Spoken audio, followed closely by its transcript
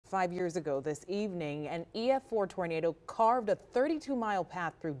5 years ago this evening, an EF4 tornado carved a 32-mile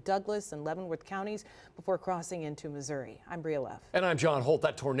path through Douglas and Leavenworth counties before crossing into Missouri. I'm Bria Leff. And I'm John Holt.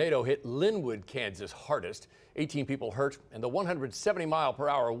 That tornado hit Linwood, Kansas hardest. 18 people hurt, and the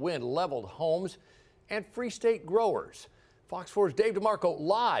 170-mile-per-hour wind leveled homes and Free State growers. Fox 4's Dave DeMarco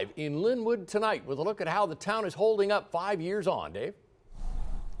live in Linwood tonight with a look at how the town is holding up 5 years on. Dave?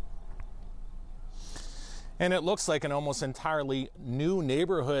 And it looks like an almost entirely new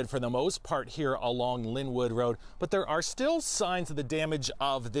neighborhood for the most part here along Linwood Road. But there are still signs of the damage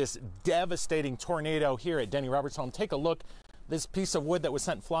of this devastating tornado here at Denny Roberts' home. Take a look. This piece of wood that was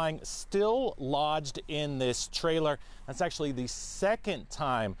sent flying still lodged in this trailer. That's actually the second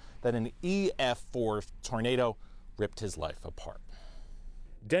time that an EF4 tornado ripped his life apart.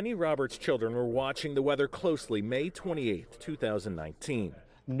 Denny Roberts' children were watching the weather closely May 28, 2019.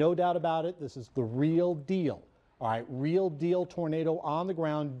 No doubt about it, this is the real deal. All right, real deal tornado on the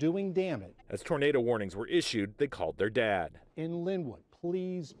ground doing damage. As tornado warnings were issued, they called their dad. In Linwood,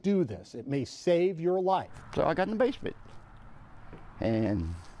 please do this. It may save your life. So I got in the basement,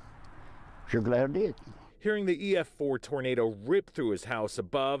 and sure glad I did. Hearing the EF4 tornado rip through his house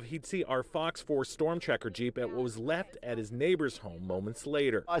above, he'd see our Fox 4 Storm Tracker Jeep at what was left at his neighbor's home moments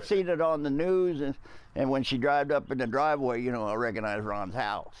later. I seen it on the news, and when she drove up in the driveway, I recognized Ron's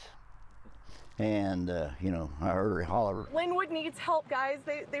house. And, I heard her holler. Linwood needs help, guys.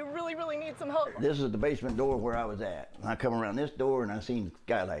 They really, really need some help. This is the basement door where I was at. I come around this door, and I seen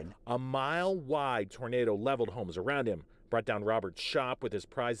skylighting. A mile-wide tornado leveled homes around him, brought down Robert's shop with his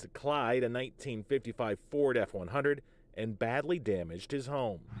prized Clyde, a 1955 Ford F100, and badly damaged his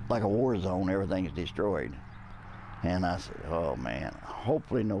home. Like a war zone, everything's destroyed. And I said, oh man,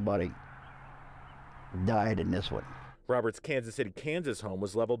 hopefully nobody died in this one. Robert's Kansas City, Kansas home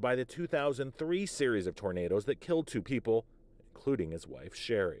was leveled by the 2003 series of tornadoes that killed 2 people, including his wife,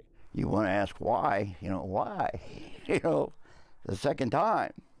 Sherry. You want to ask why, why? The second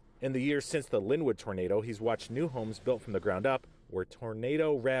time. In the years since the Linwood tornado, he's watched new homes built from the ground up where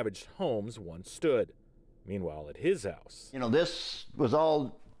tornado-ravaged homes once stood. Meanwhile, at his house, this was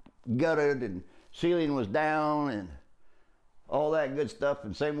all gutted and ceiling was down and all that good stuff.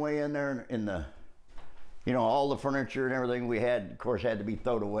 And same way in there in the, all the furniture and everything we had, of course, had to be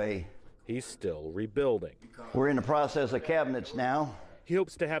thrown away. He's still rebuilding. We're in the process of cabinets now. He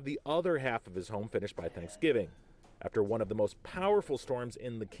hopes to have the other half of his home finished by Thanksgiving, after one of the most powerful storms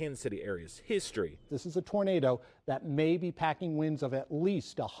in the Kansas City area's history. This is a tornado that may be packing winds of at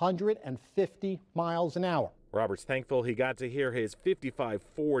least 150 miles an hour. Robert's thankful he got to hear his 55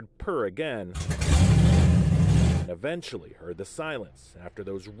 Ford purr again, and eventually heard the silence after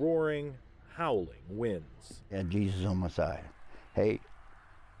those roaring, howling winds. And Jesus on my side. Hey,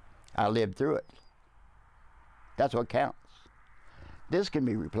 I lived through it. That's what counts. This can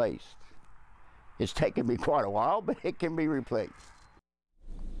be replaced. It's taken me quite a while, but it can be replaced.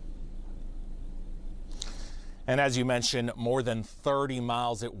 And as you mentioned, more than 30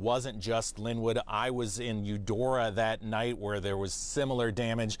 miles. It wasn't just Linwood. I was in Eudora that night where there was similar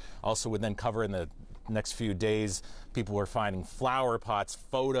damage. Also would then cover in the next few days. People were finding flower pots,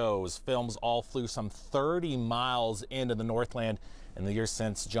 photos, films all flew some 30 miles into the Northland. In the years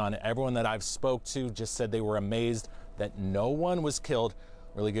since, John, everyone that I've spoke to just said they were amazed that no one was killed,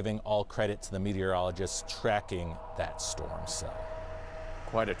 really giving all credit to the meteorologists tracking that storm cell.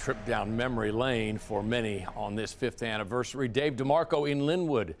 Quite a trip down memory lane for many on this 5th anniversary. Dave DeMarco in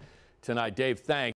Linwood tonight. Dave, thanks.